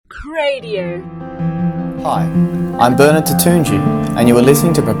Radio. Hi, I'm Bernard Tatunji, and you are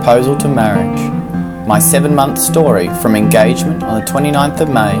listening to Proposal to Marriage, my 7-month story from engagement on the 29th of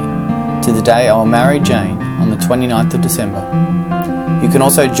May to the day I will marry Jane on the 29th of December. You can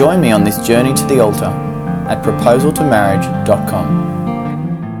also join me on this journey to the altar at proposaltomarriage.com.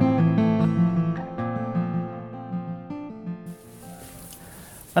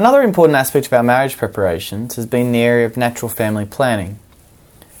 Another important aspect of our marriage preparations has been the area of natural family planning.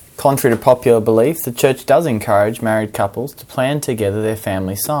 Contrary to popular belief, the Church does encourage married couples to plan together their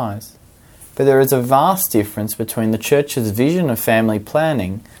family size. But there is a vast difference between the Church's vision of family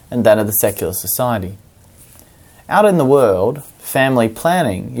planning and that of the secular society. Out in the world, family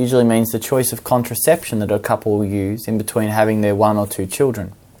planning usually means the choice of contraception that a couple will use in between having their 1 or 2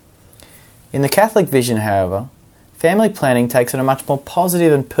 children. In the Catholic vision, however, family planning takes on a much more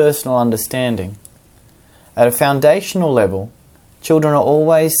positive and personal understanding. At a foundational level, children are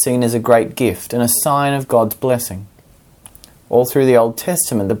always seen as a great gift and a sign of God's blessing. All through the Old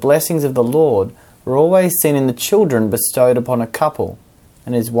Testament, the blessings of the Lord were always seen in the children bestowed upon a couple,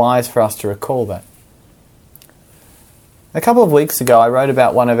 and it is wise for us to recall that. A couple of weeks ago, I wrote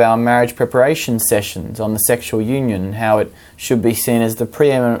about one of our marriage preparation sessions on the sexual union and how it should be seen as the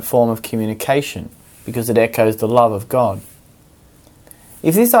preeminent form of communication because it echoes the love of God.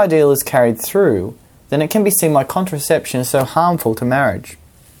 If this ideal is carried through, then it can be seen why contraception is so harmful to marriage.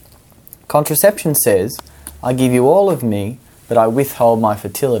 Contraception says, "I give you all of me, but I withhold my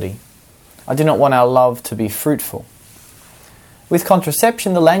fertility. I do not want our love to be fruitful." With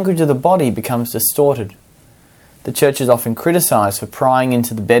contraception, the language of the body becomes distorted. The Church is often criticised for prying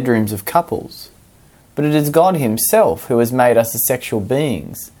into the bedrooms of couples, but it is God Himself who has made us as sexual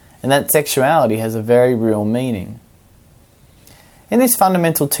beings, and that sexuality has a very real meaning. In this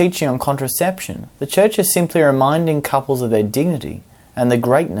fundamental teaching on contraception, the Church is simply reminding couples of their dignity and the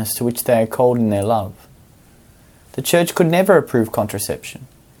greatness to which they are called in their love. The Church could never approve contraception,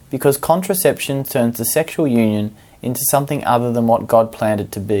 because contraception turns the sexual union into something other than what God planned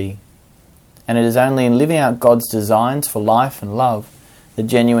it to be. And it is only in living out God's designs for life and love that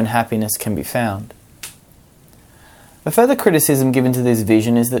genuine happiness can be found. A further criticism given to this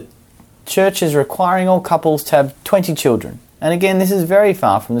vision is that Church is requiring all couples to have 20 children, and again this is very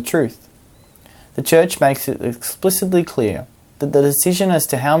far from the truth. The Church makes it explicitly clear that the decision as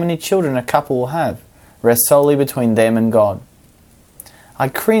to how many children a couple will have rests solely between them and God. I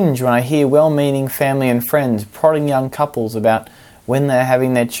cringe when I hear well-meaning family and friends prodding young couples about when they are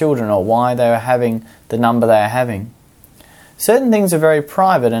having their children or why they are having the number they are having. Certain things are very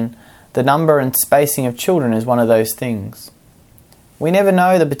private, and the number and spacing of children is one of those things. We never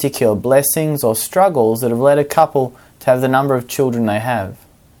know the particular blessings or struggles that have led a couple to have the number of children they have.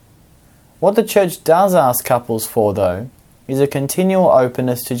 What the Church does ask couples for, though, is a continual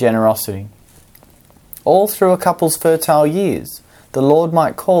openness to generosity. All through a couple's fertile years, the Lord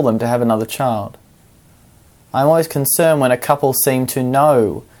might call them to have another child. I'm always concerned when a couple seem to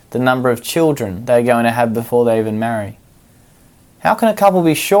know the number of children they're going to have before they even marry. How can a couple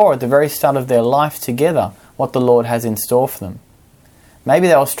be sure at the very start of their life together what the Lord has in store for them? Maybe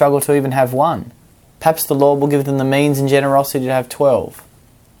they will struggle to even have 1. Perhaps the Lord will give them the means and generosity to have 12.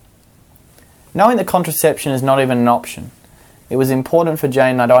 Knowing that contraception is not even an option, it was important for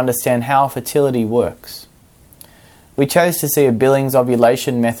Jane and I to understand how fertility works. We chose to see a Billings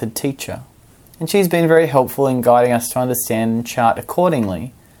ovulation method teacher, and she's been very helpful in guiding us to understand and chart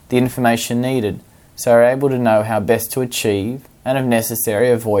accordingly the information needed so we're able to know how best to achieve and, if necessary,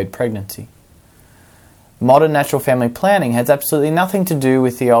 avoid pregnancy. Modern natural family planning has absolutely nothing to do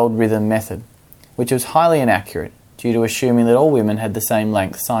with the old rhythm method, which was highly inaccurate due to assuming that all women had the same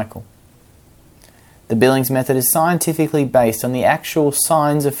length cycle. The Billings method is scientifically based on the actual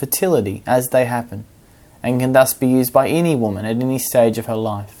signs of fertility as they happen, and can thus be used by any woman at any stage of her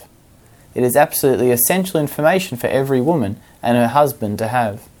life. It is absolutely essential information for every woman and her husband to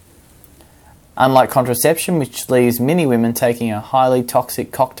have. Unlike contraception, which leaves many women taking a highly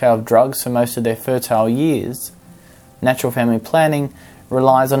toxic cocktail of drugs for most of their fertile years, natural family planning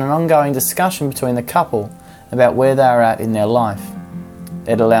relies on an ongoing discussion between the couple about where they are at in their life.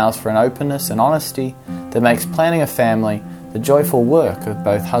 It allows for an openness and honesty that makes planning a family the joyful work of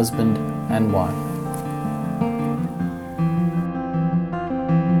both husband and wife.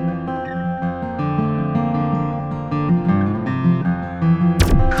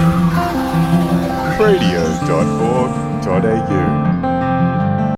 Radio.org.au